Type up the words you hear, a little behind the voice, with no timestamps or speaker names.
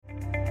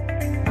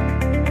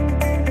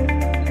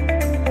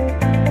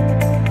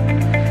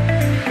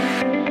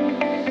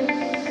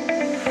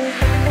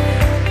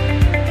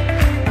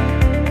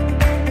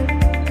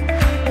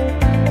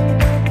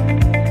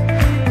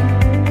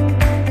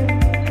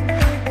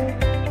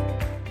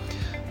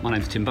My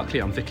name's Tim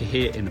Buckley. I'm vicar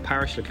here in the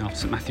parish looking after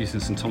St Matthew's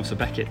and St Thomas of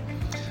Becket.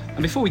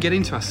 And before we get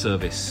into our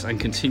service and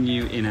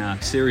continue in our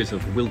series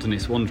of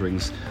wilderness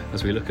wanderings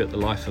as we look at the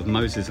life of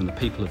Moses and the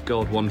people of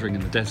God wandering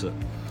in the desert,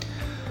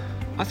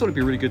 I thought it'd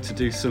be really good to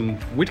do some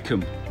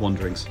Widcombe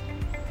wanderings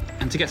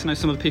and to get to know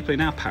some of the people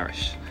in our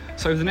parish.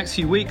 So over the next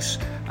few weeks,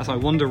 as I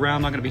wander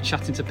around, I'm going to be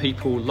chatting to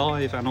people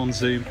live and on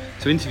Zoom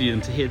to interview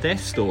them, to hear their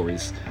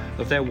stories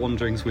of their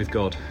wanderings with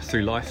God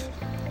through life,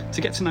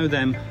 to get to know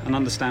them and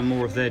understand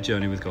more of their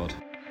journey with God.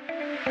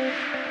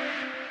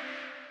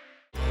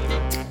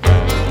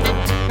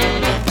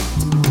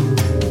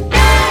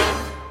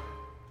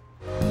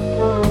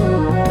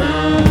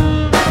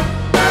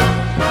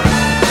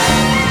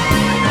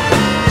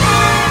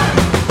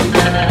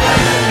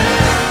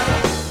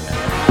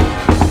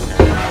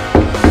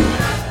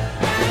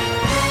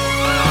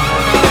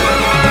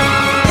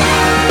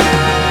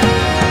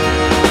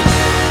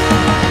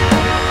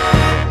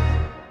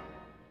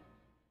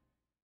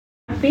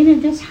 I've been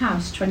in this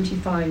house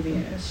 25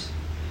 years,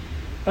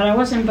 but I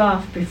was in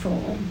Bath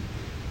before,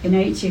 in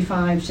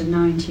 85 to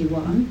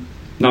 91.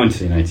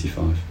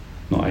 1985,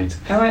 not 8.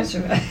 Oh, that's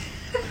right.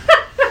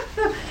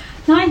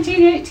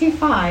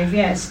 1985,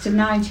 yes, to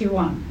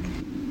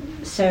 91.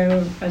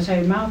 So, as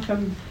I say,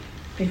 Malcolm,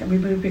 we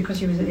moved because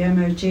he was at the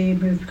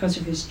MOD, moved because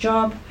of his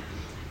job,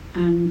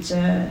 and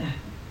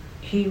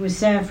he was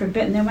there for a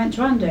bit and then went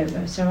to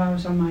Andover, so I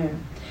was on my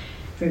own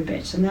for a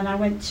bit. And then I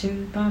went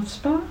to Bath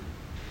Spa.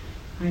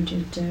 I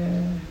did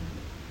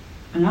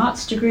an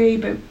arts degree,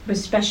 but with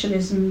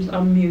specialisms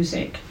on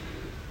music.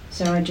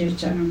 So I did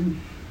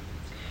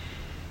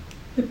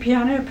the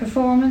piano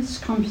performance,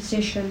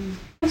 composition.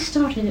 I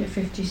started at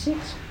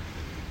 56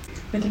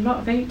 with a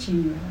lot of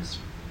 18-year-olds.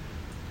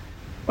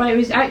 Well, it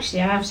was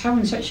actually, I was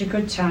having such a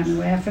good time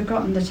away, I'd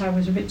forgotten that I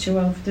was a bit too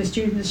old for the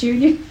Students'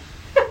 Union.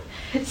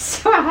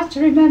 So I had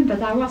to remember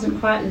that I wasn't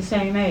quite the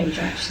same age,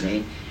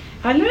 actually.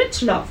 I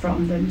learnt a lot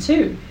from them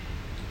too.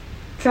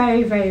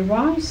 Very, very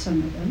wise,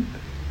 some of them.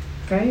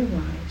 Very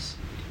wise.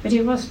 But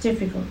it was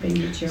difficult being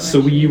mature. So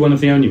were you one of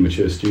the only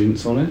mature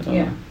students on it?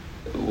 Yeah.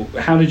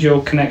 How did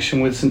your connection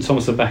with St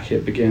Thomas of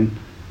Becket begin?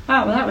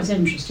 Oh, well, that was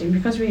interesting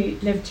because we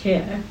lived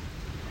here,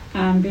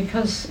 and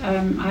because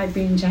I'd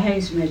been to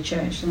Hazelmere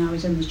Church and I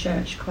was in the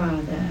church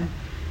choir there,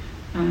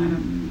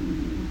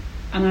 and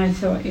I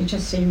thought it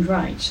just seemed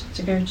right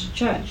to go to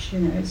church,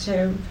 you know.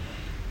 So,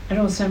 and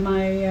also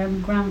my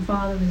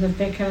grandfather was a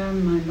vicar,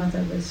 and my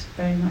mother was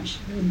very much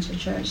into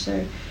church.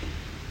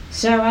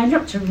 So I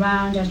looked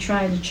around, I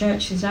tried the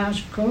churches out,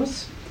 of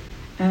course,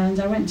 and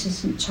I went to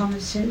St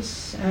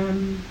Thomas's.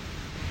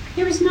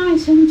 It was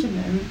nice,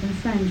 intimate and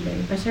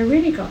friendly, but I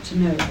really got to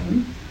know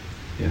them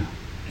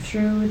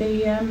through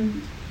the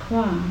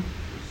choir.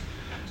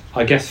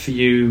 I guess for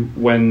you,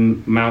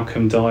 when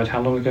Malcolm died, how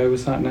long ago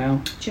was that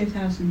now?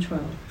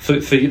 2012.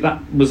 For you,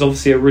 that was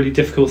obviously a really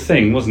difficult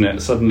thing, wasn't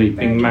it? Suddenly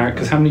being married.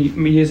 Because how many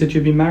years had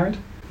you been married?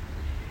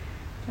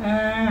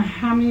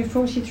 How many?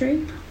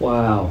 43?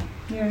 Wow.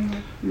 Yeah.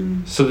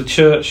 Mm. So the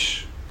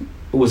church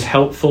was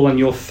helpful, and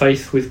your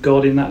faith with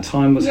God in that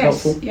time was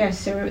helpful?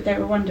 Yes, they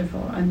were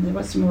wonderful. And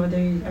what's more, I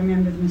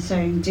remember them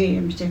saying, Dee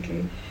in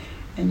particular,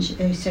 and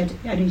they said,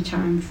 any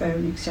time,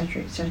 phone,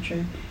 etc.,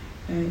 etc.,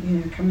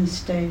 come and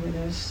stay with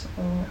us,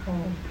 or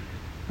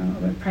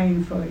we're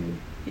praying for you.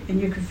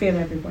 And you could feel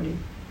everybody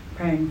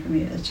praying for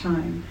me at the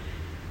time.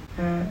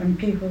 And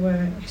people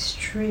were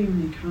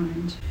extremely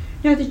kind.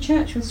 No, the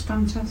church was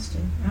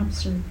fantastic,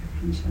 absolutely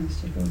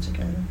fantastic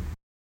altogether.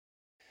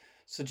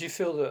 So do you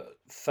feel that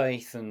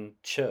faith and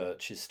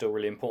church is still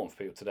really important for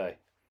people today?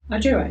 I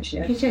do,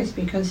 actually. It is,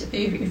 because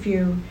if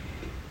you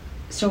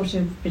sort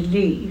of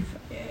believe,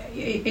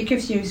 it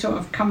gives you sort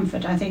of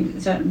comfort, I think,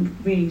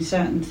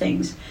 certain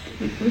things.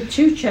 With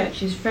two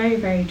churches, very,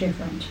 very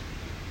different.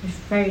 With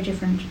very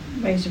different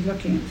ways of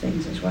looking at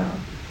things as well.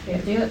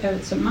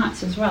 St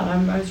Matt's as well,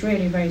 I was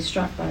really very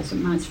struck by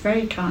St Matt's,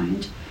 very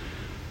kind.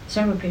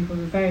 Several people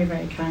were very,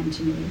 very kind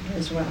to me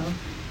as well.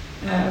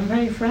 And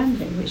very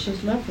friendly, which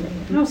is lovely.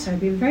 And also I've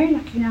been very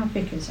lucky now,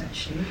 vicars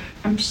actually,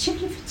 and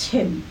particularly for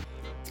Tim.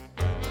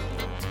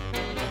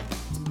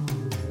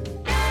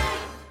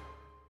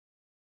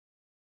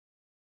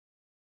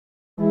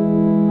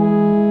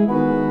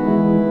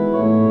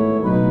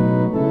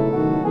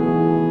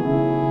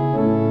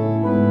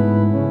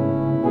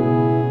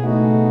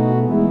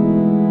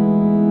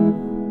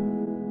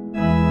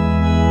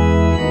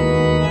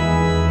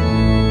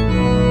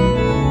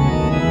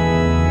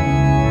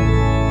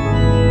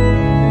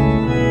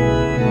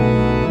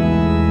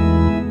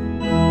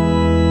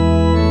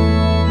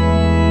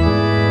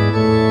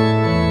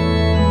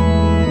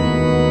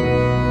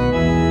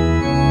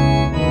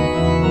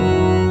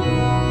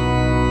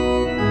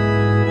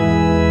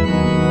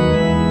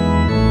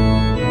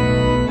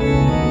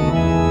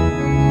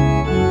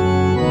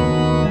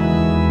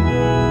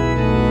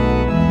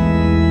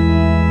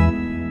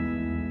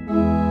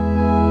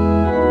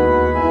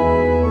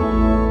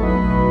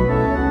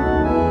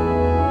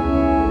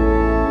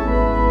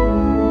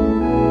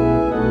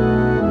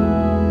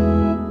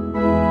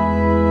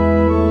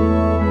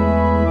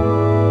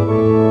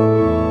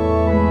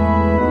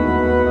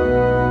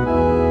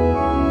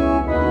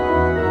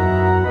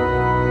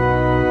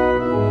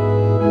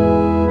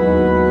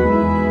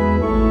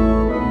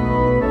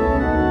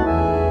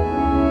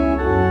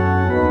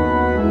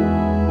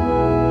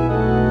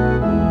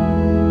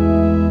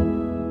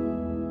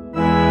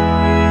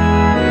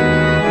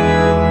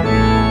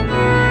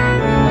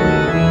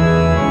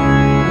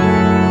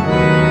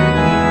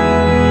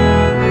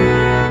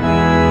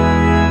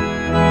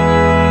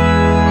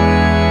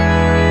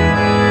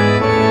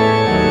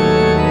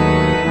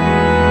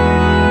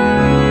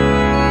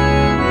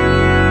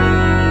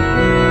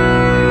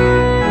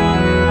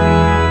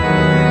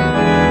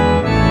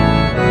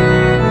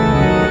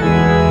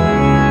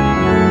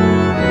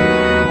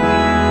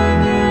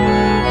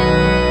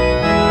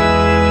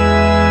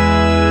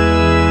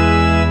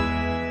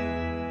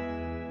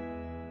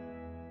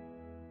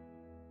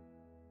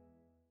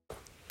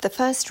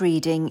 first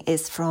reading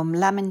is from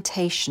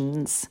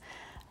Lamentations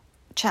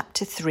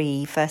chapter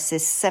 3,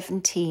 verses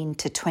 17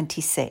 to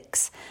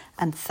 26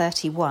 and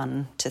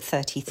 31 to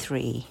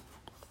 33.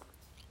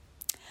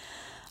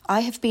 I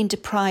have been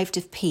deprived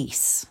of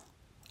peace.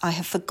 I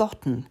have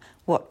forgotten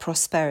what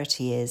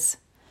prosperity is.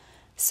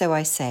 So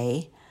I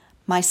say,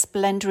 my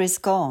splendour is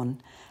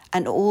gone,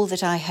 and all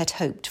that I had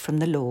hoped from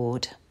the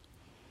Lord.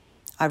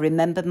 I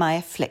remember my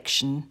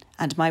affliction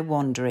and my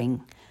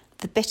wandering,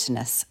 the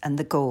bitterness and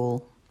the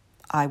gall.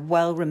 I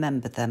well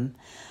remember them,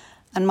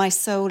 and my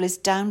soul is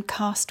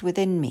downcast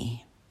within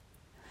me.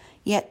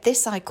 Yet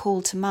this I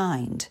call to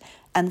mind,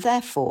 and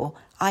therefore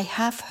I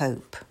have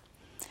hope.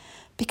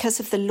 Because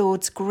of the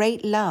Lord's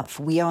great love,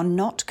 we are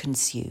not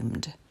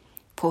consumed,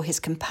 for his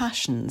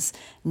compassions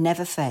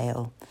never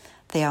fail.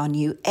 They are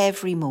new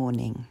every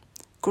morning.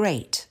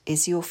 Great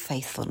is your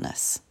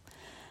faithfulness.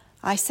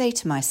 I say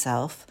to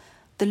myself,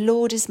 the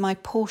Lord is my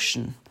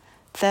portion,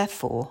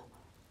 therefore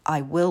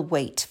I will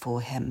wait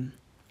for him.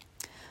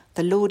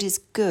 The Lord is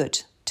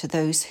good to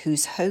those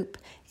whose hope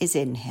is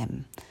in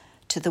him,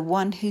 to the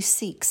one who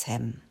seeks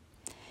him.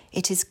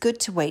 It is good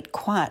to wait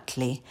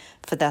quietly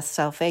for the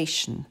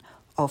salvation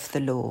of the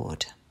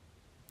Lord.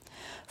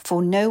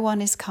 For no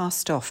one is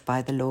cast off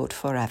by the Lord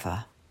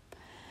forever.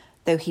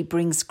 Though he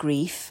brings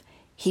grief,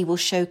 he will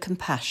show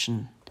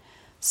compassion.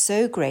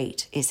 So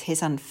great is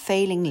his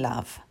unfailing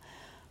love,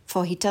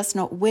 for he does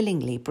not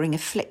willingly bring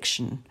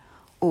affliction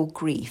or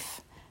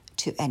grief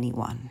to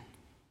anyone.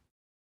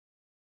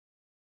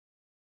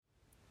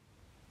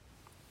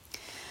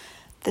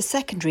 The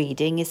second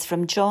reading is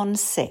from John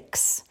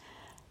 6,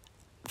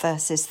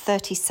 verses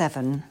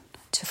 37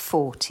 to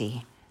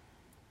 40.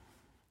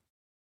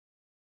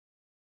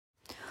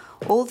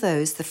 All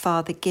those the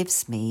Father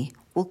gives me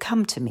will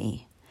come to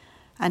me,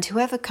 and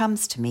whoever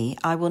comes to me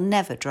I will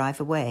never drive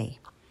away.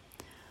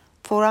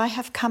 For I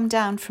have come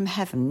down from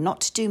heaven not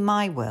to do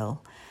my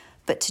will,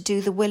 but to do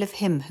the will of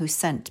him who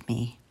sent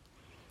me.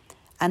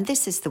 And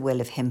this is the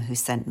will of him who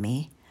sent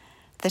me,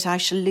 that I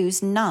shall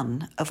lose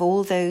none of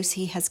all those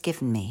he has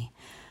given me,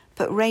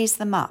 but raise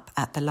them up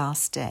at the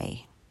last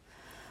day.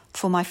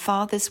 For my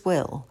Father's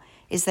will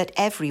is that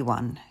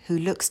everyone who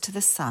looks to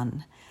the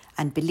Son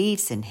and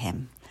believes in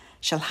him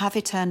shall have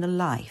eternal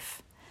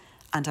life,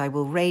 and I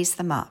will raise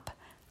them up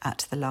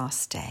at the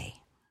last day.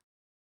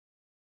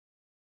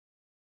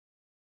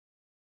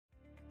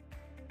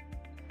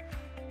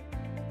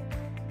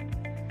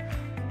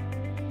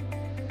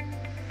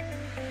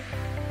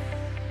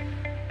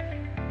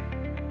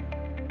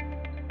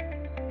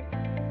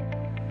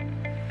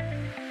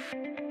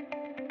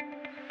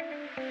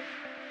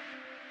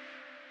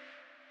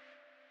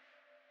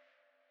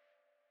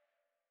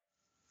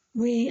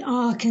 We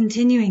are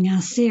continuing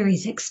our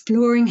series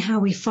exploring how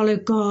we follow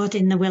God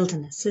in the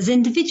wilderness. As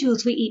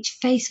individuals, we each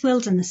face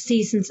wilderness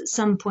seasons at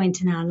some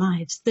point in our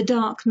lives, the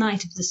dark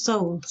night of the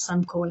soul,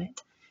 some call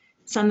it.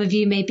 Some of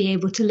you may be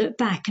able to look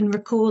back and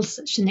recall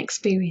such an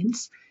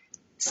experience.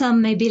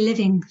 Some may be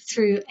living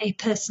through a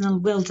personal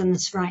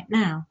wilderness right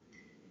now.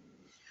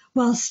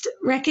 Whilst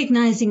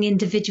recognizing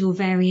individual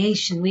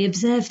variation, we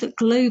observe that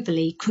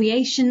globally,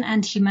 creation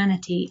and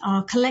humanity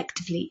are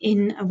collectively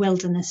in a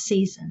wilderness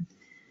season.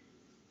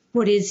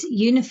 What is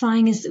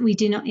unifying is that we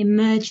do not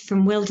emerge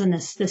from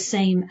wilderness the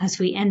same as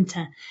we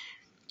enter.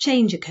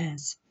 Change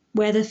occurs,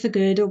 whether for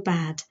good or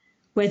bad,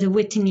 whether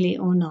wittingly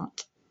or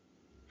not.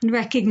 And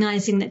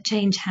recognizing that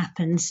change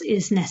happens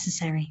is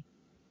necessary.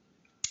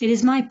 It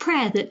is my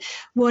prayer that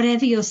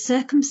whatever your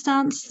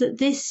circumstance, that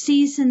this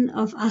season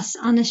of us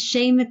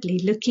unashamedly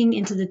looking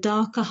into the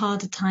darker,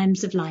 harder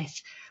times of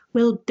life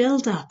will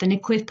build up and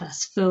equip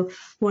us for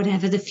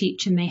whatever the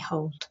future may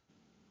hold.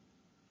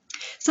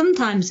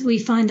 Sometimes we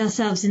find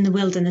ourselves in the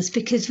wilderness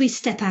because we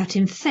step out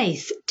in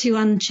faith to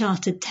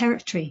uncharted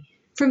territory,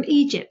 from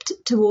Egypt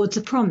towards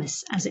a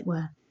promise, as it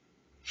were.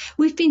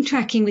 We've been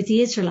tracking with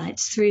the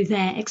Israelites through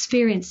their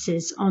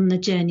experiences on the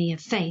journey of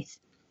faith.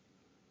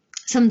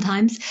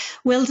 Sometimes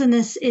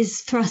wilderness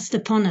is thrust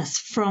upon us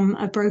from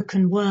a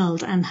broken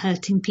world and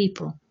hurting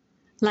people,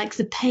 like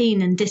the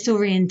pain and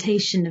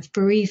disorientation of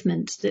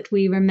bereavement that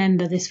we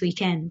remember this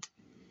weekend.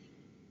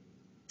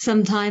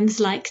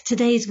 Sometimes, like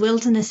today's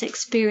wilderness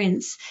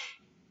experience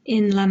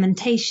in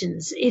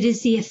Lamentations, it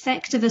is the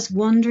effect of us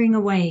wandering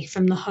away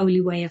from the holy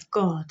way of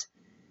God,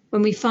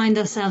 when we find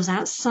ourselves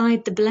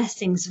outside the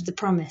blessings of the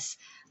promise,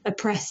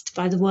 oppressed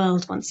by the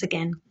world once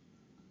again.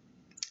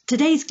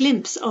 Today's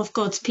glimpse of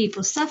God's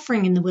people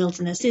suffering in the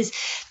wilderness is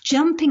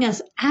jumping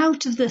us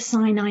out of the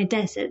Sinai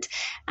desert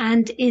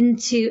and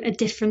into a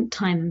different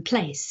time and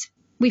place.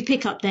 We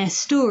pick up their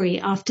story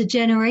after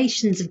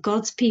generations of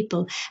God's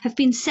people have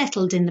been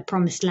settled in the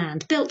promised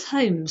land, built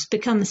homes,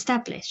 become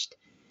established.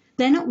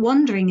 They're not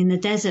wandering in the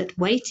desert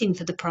waiting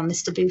for the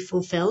promise to be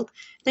fulfilled.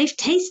 They've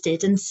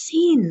tasted and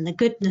seen the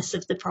goodness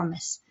of the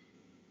promise.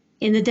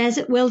 In the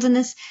desert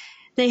wilderness,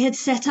 they had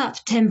set up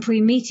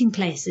temporary meeting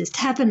places,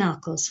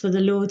 tabernacles for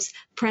the Lord's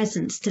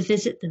presence to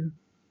visit them.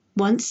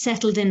 Once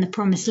settled in the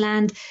promised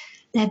land,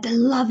 Their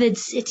beloved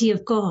city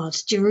of God,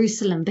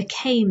 Jerusalem,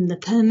 became the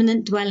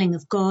permanent dwelling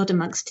of God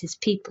amongst his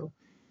people,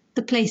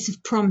 the place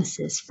of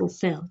promises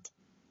fulfilled.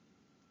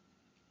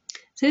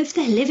 So if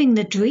they're living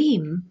the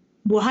dream,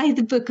 why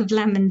the Book of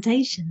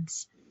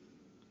Lamentations?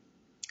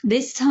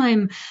 This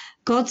time,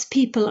 God's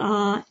people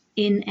are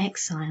in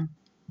exile.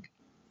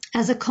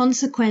 As a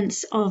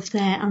consequence of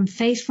their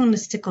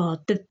unfaithfulness to God,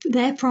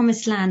 their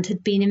promised land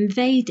had been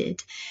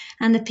invaded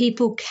and the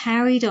people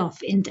carried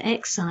off into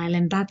exile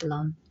in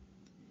Babylon.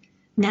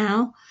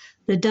 Now,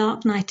 the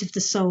dark night of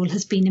the soul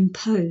has been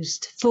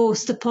imposed,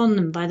 forced upon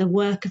them by the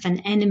work of an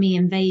enemy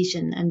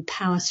invasion and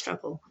power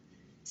struggle,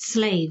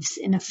 slaves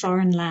in a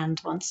foreign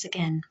land once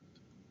again.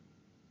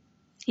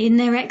 In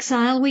their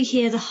exile, we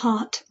hear the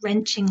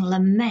heart-wrenching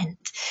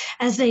lament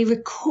as they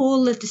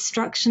recall the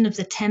destruction of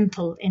the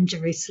temple in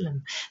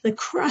Jerusalem, the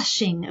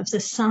crushing of the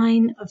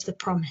sign of the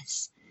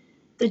promise,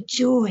 the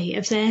joy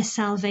of their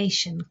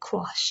salvation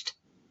quashed.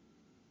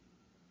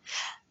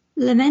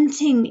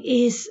 Lamenting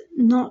is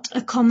not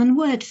a common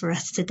word for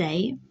us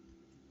today.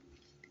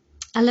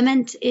 A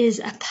lament is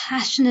a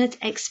passionate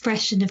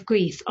expression of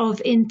grief,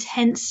 of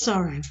intense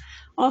sorrow,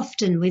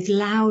 often with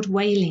loud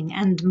wailing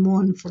and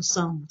mournful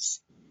songs.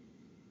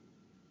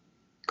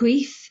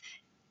 Grief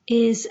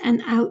is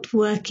an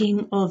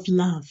outworking of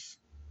love.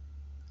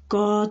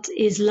 God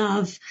is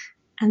love,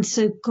 and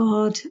so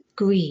God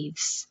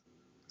grieves.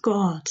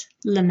 God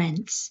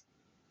laments.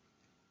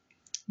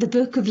 The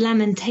Book of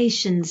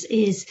Lamentations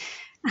is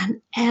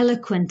an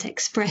eloquent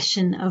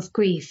expression of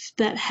grief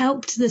that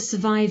helped the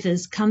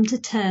survivors come to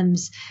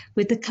terms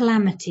with the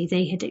calamity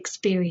they had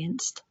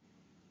experienced.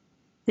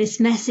 This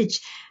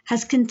message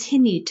has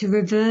continued to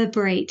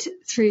reverberate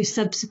through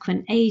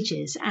subsequent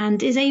ages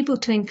and is able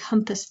to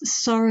encompass the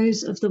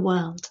sorrows of the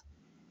world.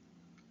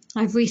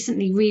 I've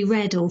recently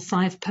reread all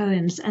 5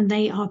 poems, and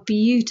they are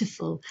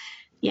beautiful,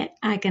 yet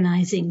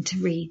agonizing to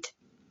read.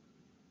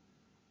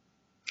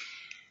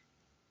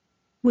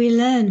 We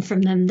learn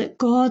from them that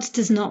God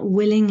does not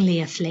willingly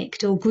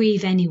afflict or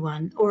grieve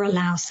anyone or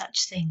allow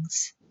such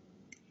things.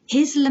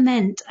 His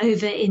lament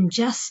over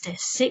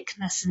injustice,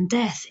 sickness, and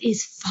death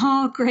is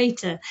far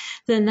greater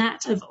than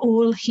that of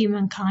all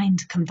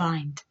humankind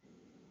combined.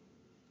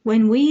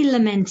 When we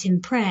lament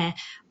in prayer,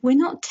 we're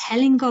not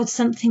telling God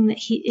something that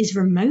is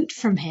remote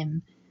from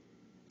him,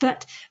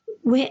 but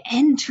we're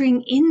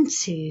entering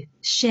into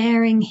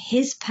sharing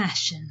his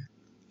passion,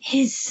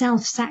 his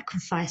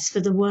self-sacrifice for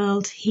the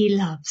world he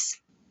loves.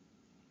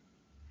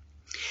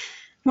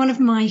 One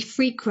of my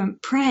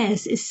frequent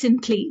prayers is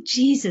simply,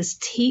 Jesus,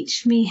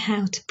 teach me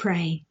how to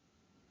pray.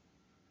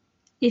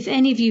 If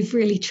any of you've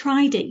really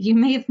tried it, you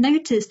may have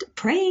noticed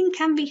praying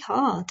can be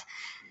hard.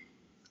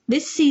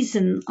 This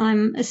season,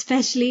 I'm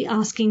especially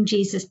asking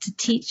Jesus to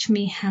teach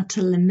me how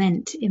to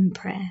lament in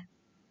prayer.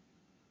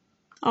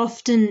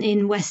 Often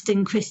in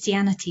Western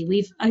Christianity,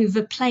 we've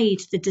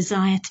overplayed the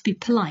desire to be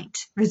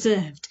polite,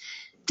 reserved,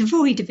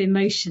 devoid of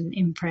emotion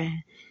in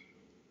prayer.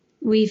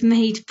 We've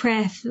made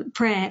prayer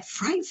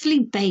frightfully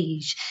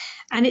beige,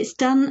 and it's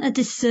done a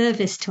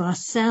disservice to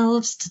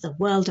ourselves, to the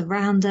world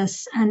around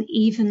us, and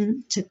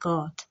even to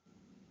God.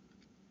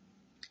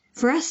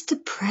 For us to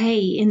pray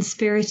in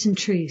spirit and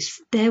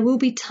truth, there will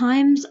be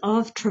times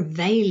of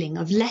travailing,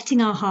 of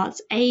letting our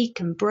hearts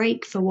ache and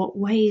break for what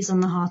weighs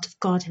on the heart of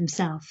God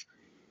himself.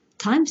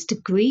 Times to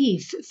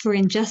grieve for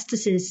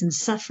injustices and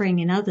suffering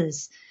in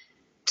others,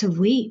 to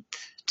weep,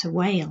 to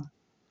wail.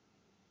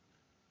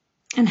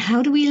 And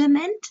how do we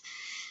lament?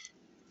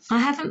 I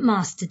haven't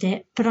mastered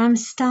it, but I'm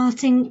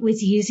starting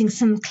with using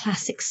some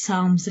classic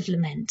psalms of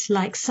lament,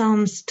 like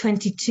Psalms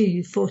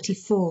 22,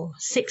 44,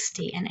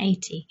 60, and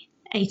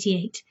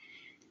 88.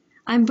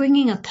 I'm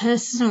bringing a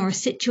person or a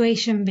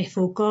situation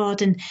before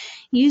God and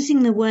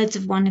using the words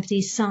of one of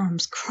these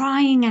psalms,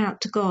 crying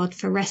out to God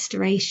for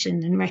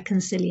restoration and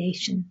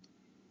reconciliation.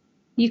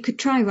 You could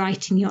try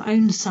writing your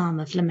own psalm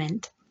of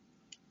lament.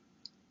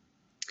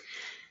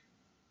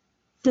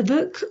 The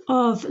Book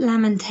of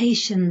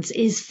Lamentations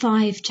is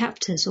 5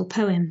 chapters or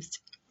poems.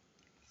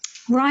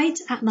 Right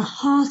at the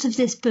heart of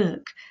this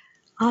book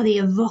are the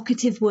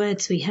evocative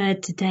words we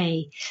heard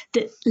today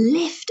that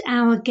lift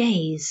our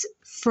gaze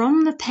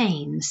from the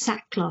pain,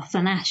 sackcloth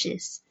and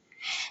ashes.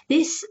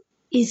 This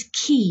is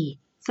key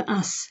for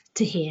us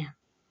to hear.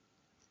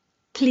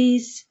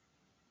 Please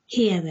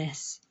hear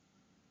this.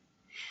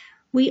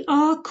 We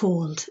are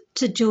called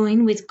to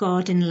join with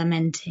God in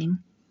lamenting,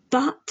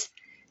 but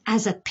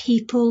as a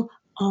people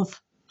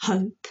of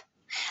hope,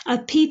 a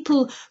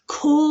people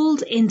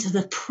called into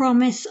the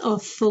promise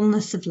of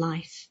fullness of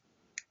life.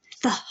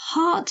 The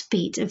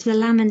heartbeat of the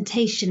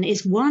lamentation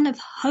is one of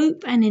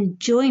hope and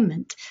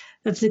enjoyment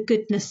of the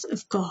goodness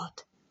of God.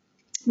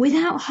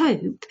 Without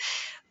hope,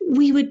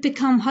 we would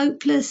become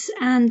hopeless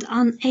and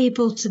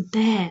unable to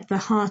bear the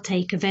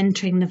heartache of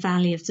entering the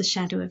valley of the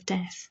shadow of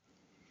death.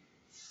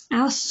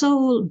 Our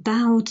soul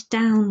bowed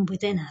down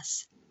within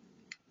us.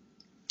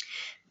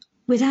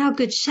 With our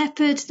Good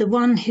Shepherd, the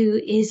one who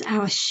is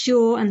our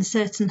sure and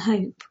certain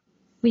hope,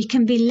 we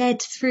can be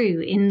led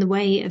through in the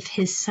way of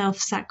his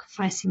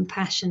self-sacrificing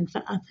passion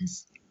for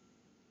others.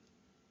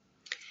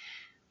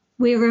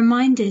 We're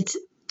reminded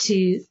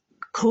to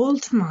call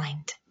to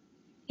mind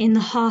in the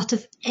heart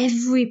of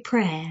every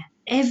prayer,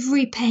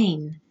 every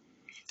pain,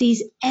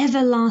 these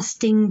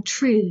everlasting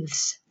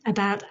truths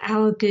about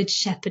our Good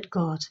Shepherd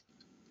God.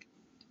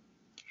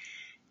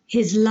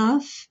 His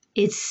love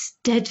is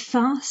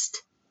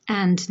steadfast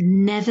and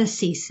never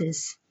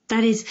ceases.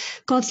 That is,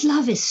 God's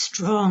love is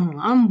strong,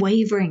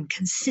 unwavering,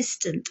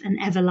 consistent,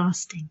 and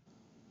everlasting.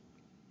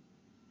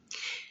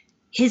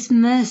 His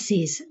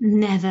mercies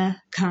never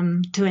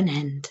come to an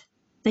end.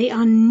 They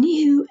are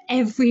new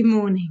every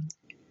morning.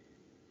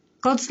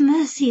 God's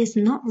mercy is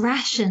not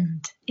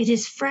rationed. It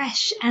is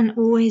fresh and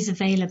always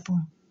available.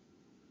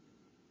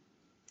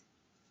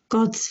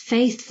 God's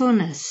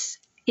faithfulness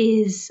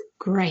is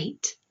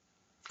great,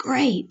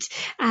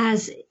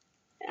 as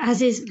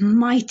is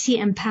mighty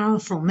and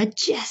powerful,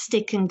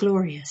 majestic and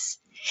glorious.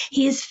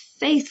 He is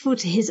faithful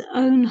to his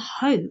own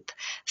hope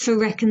for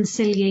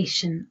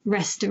reconciliation,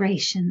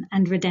 restoration,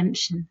 and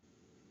redemption.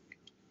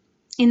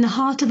 In the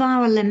heart of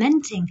our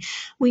lamenting,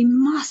 we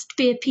must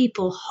be a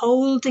people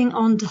holding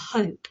on to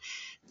hope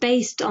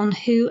based on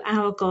who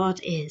our God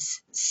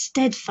is,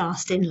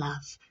 steadfast in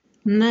love,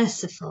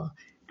 merciful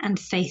and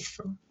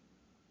faithful.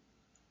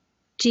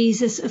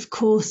 Jesus, of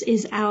course,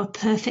 is our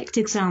perfect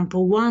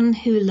example, one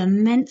who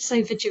laments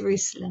over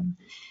Jerusalem,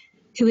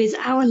 who is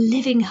our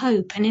living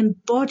hope and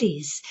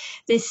embodies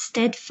this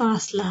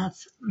steadfast love,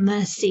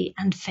 mercy,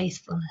 and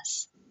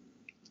faithfulness.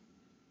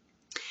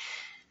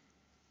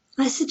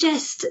 I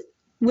suggest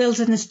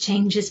wilderness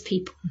changes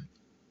people,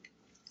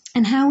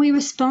 and how we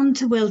respond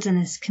to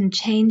wilderness can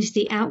change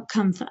the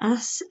outcome for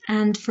us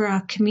and for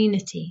our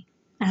community,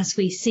 as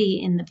we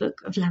see in the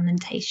book of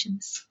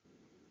Lamentations.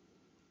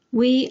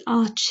 We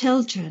are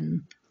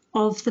children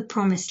of the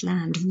promised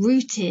land,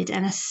 rooted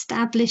and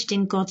established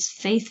in God's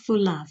faithful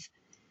love.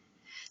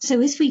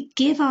 So as we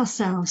give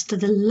ourselves to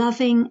the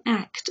loving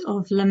act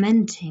of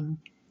lamenting,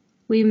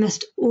 we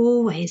must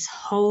always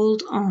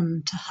hold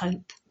on to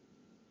hope.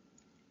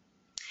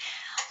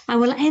 I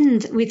will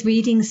end with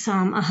reading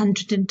Psalm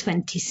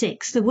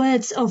 126, the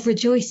words of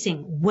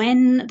rejoicing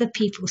when the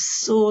people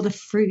saw the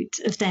fruit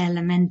of their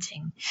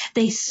lamenting.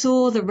 They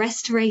saw the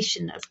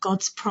restoration of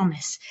God's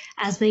promise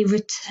as they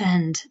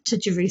returned to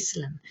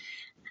Jerusalem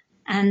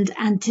and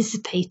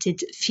anticipated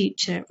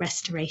future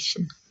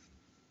restoration.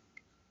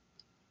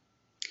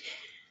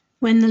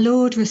 When the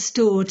Lord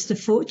restored the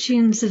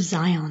fortunes of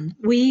Zion,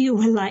 we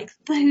were like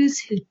those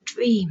who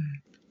dream.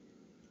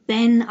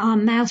 Then our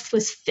mouth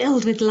was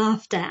filled with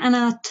laughter and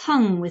our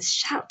tongue with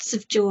shouts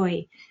of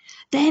joy.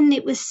 Then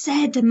it was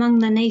said among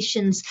the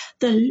nations,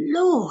 the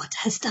Lord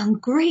has done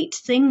great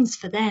things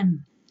for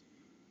them.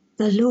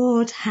 The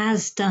Lord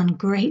has done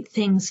great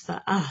things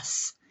for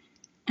us,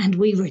 and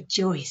we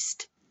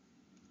rejoiced.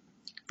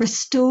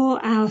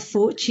 Restore our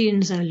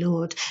fortunes, O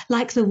Lord,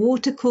 like the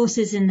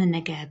watercourses in the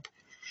Negeb.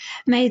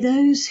 May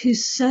those who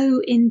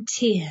sow in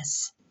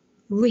tears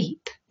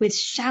reap with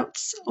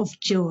shouts of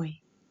joy.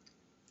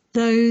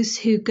 Those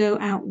who go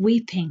out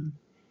weeping,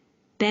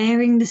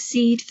 bearing the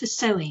seed for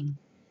sowing,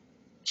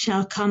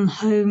 shall come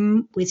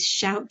home with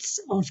shouts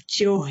of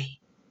joy,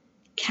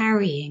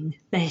 carrying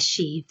their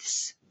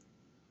sheaves.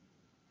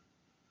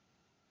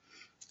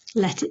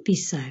 Let it be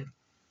so.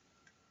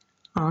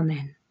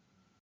 Amen.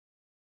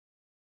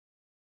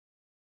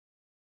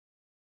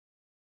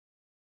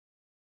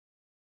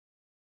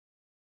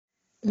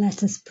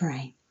 Let us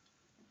pray.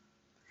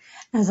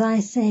 As I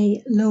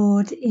say,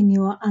 Lord, in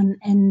your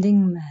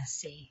unending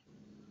mercy,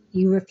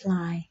 you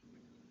reply,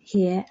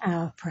 hear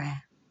our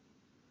prayer.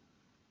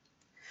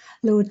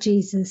 Lord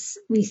Jesus,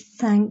 we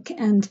thank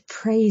and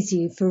praise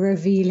you for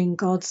revealing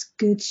God's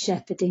good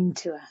shepherding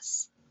to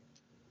us.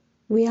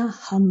 We are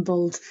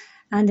humbled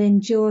and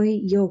enjoy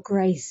your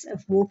grace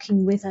of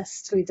walking with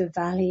us through the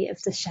valley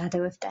of the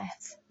shadow of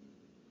death.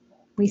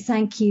 We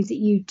thank you that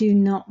you do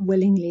not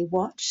willingly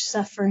watch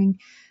suffering,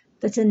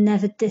 but are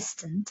never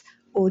distant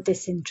or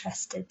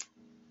disinterested.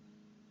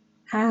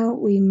 How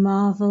we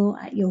marvel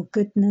at your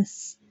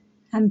goodness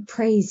and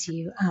praise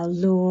you, our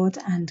Lord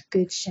and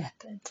Good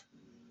Shepherd.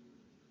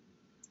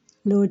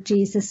 Lord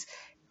Jesus,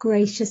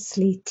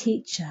 graciously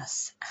teach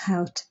us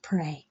how to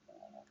pray.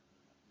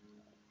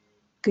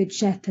 Good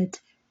Shepherd,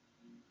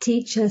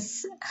 teach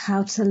us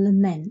how to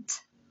lament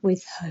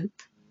with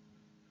hope.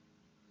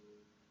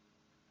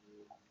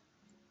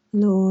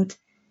 Lord,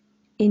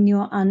 in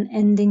your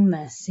unending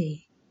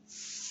mercy,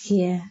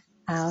 hear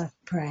our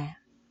prayer.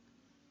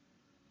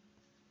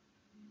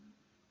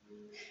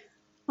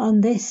 On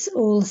this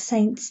All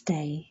Saints'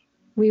 Day,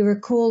 we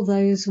recall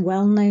those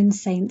well-known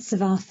saints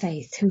of our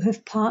faith who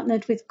have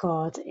partnered with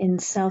God in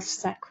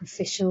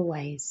self-sacrificial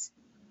ways.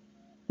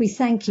 We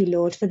thank you,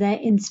 Lord, for their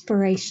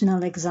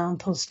inspirational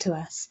examples to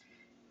us,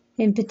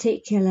 in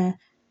particular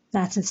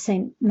that of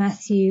St.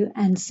 Matthew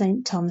and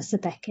St. Thomas à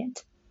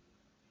Becket.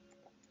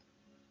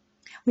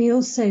 We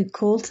also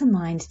call to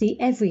mind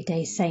the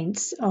everyday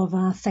saints of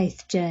our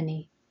faith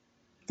journey,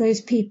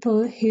 those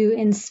people who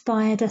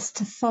inspired us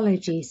to follow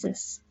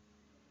Jesus,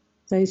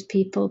 those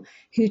people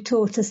who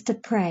taught us to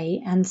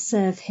pray and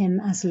serve him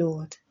as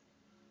Lord.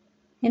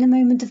 In a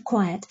moment of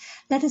quiet,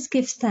 let us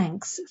give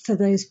thanks for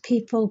those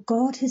people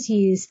God has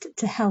used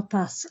to help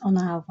us on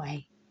our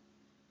way.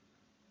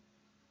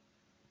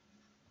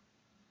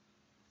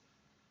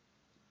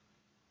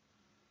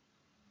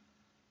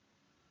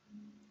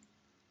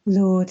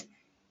 Lord,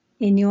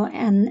 in your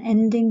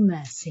unending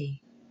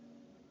mercy,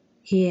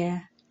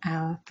 hear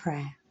our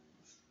prayer.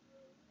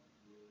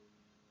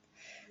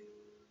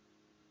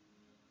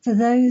 For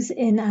those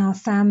in our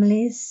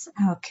families,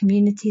 our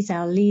communities,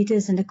 our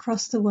leaders, and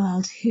across the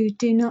world who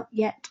do not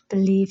yet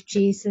believe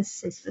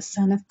Jesus is the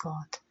Son of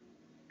God,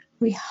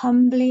 we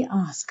humbly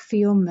ask for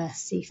your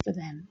mercy for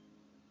them.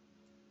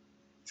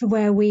 For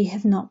where we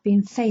have not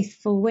been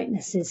faithful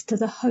witnesses to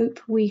the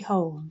hope we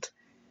hold,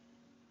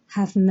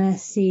 have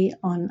mercy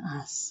on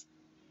us.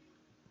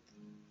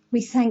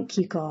 We thank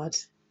you, God,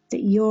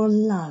 that your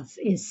love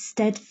is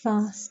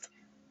steadfast,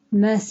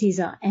 mercies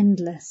are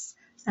endless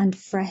and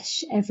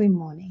fresh every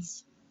morning.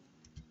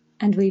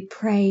 And we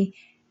pray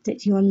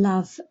that your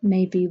love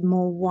may be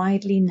more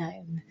widely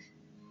known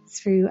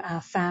through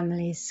our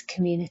families,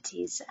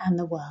 communities, and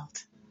the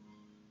world.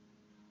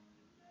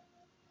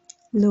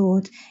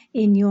 Lord,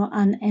 in your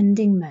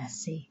unending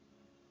mercy,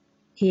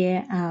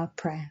 hear our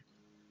prayer.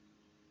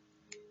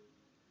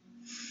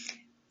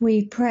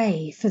 We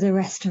pray for the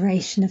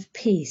restoration of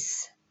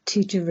peace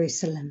to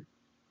Jerusalem.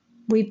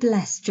 We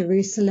bless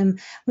Jerusalem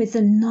with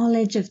the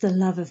knowledge of the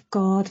love of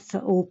God for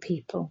all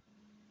people.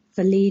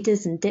 For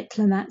leaders and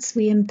diplomats,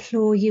 we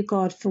implore you,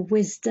 God, for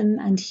wisdom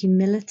and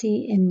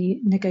humility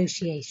in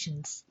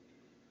negotiations.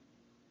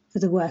 For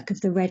the work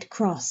of the Red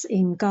Cross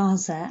in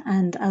Gaza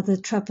and other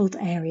troubled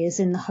areas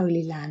in the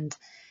Holy Land,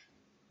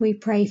 we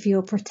pray for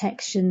your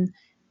protection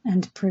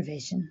and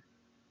provision.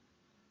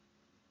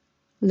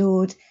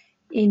 Lord,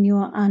 in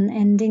your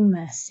unending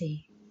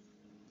mercy,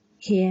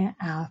 hear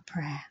our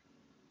prayer.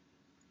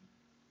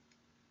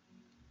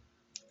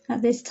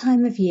 At this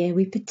time of year,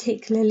 we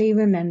particularly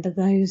remember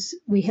those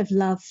we have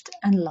loved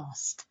and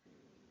lost.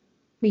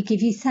 We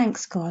give you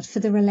thanks, God, for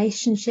the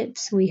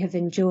relationships we have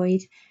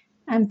enjoyed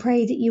and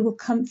pray that you will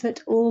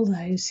comfort all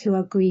those who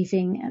are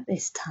grieving at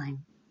this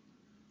time.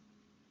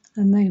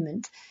 A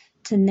moment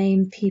to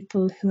name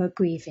people who are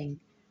grieving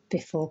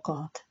before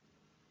God.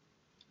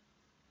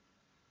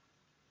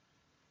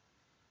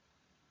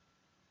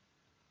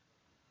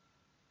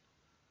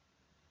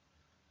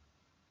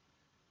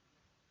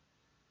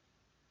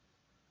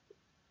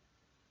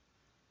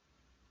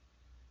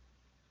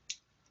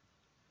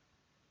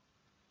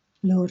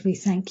 Lord, we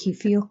thank you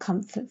for your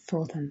comfort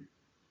for them.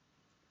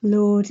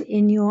 Lord,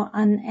 in your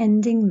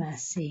unending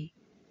mercy,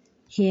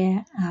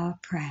 hear our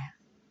prayer.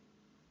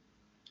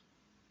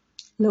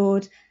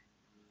 Lord,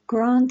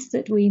 grant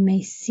that we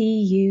may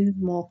see you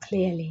more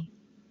clearly,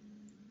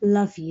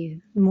 love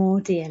you more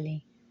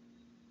dearly,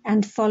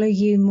 and follow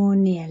you more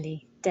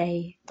nearly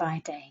day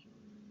by day.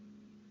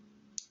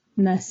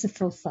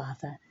 Merciful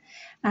Father,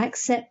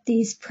 accept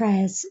these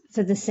prayers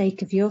for the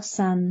sake of your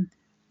Son,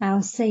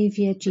 our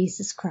Saviour,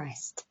 Jesus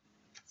Christ.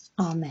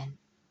 Amen.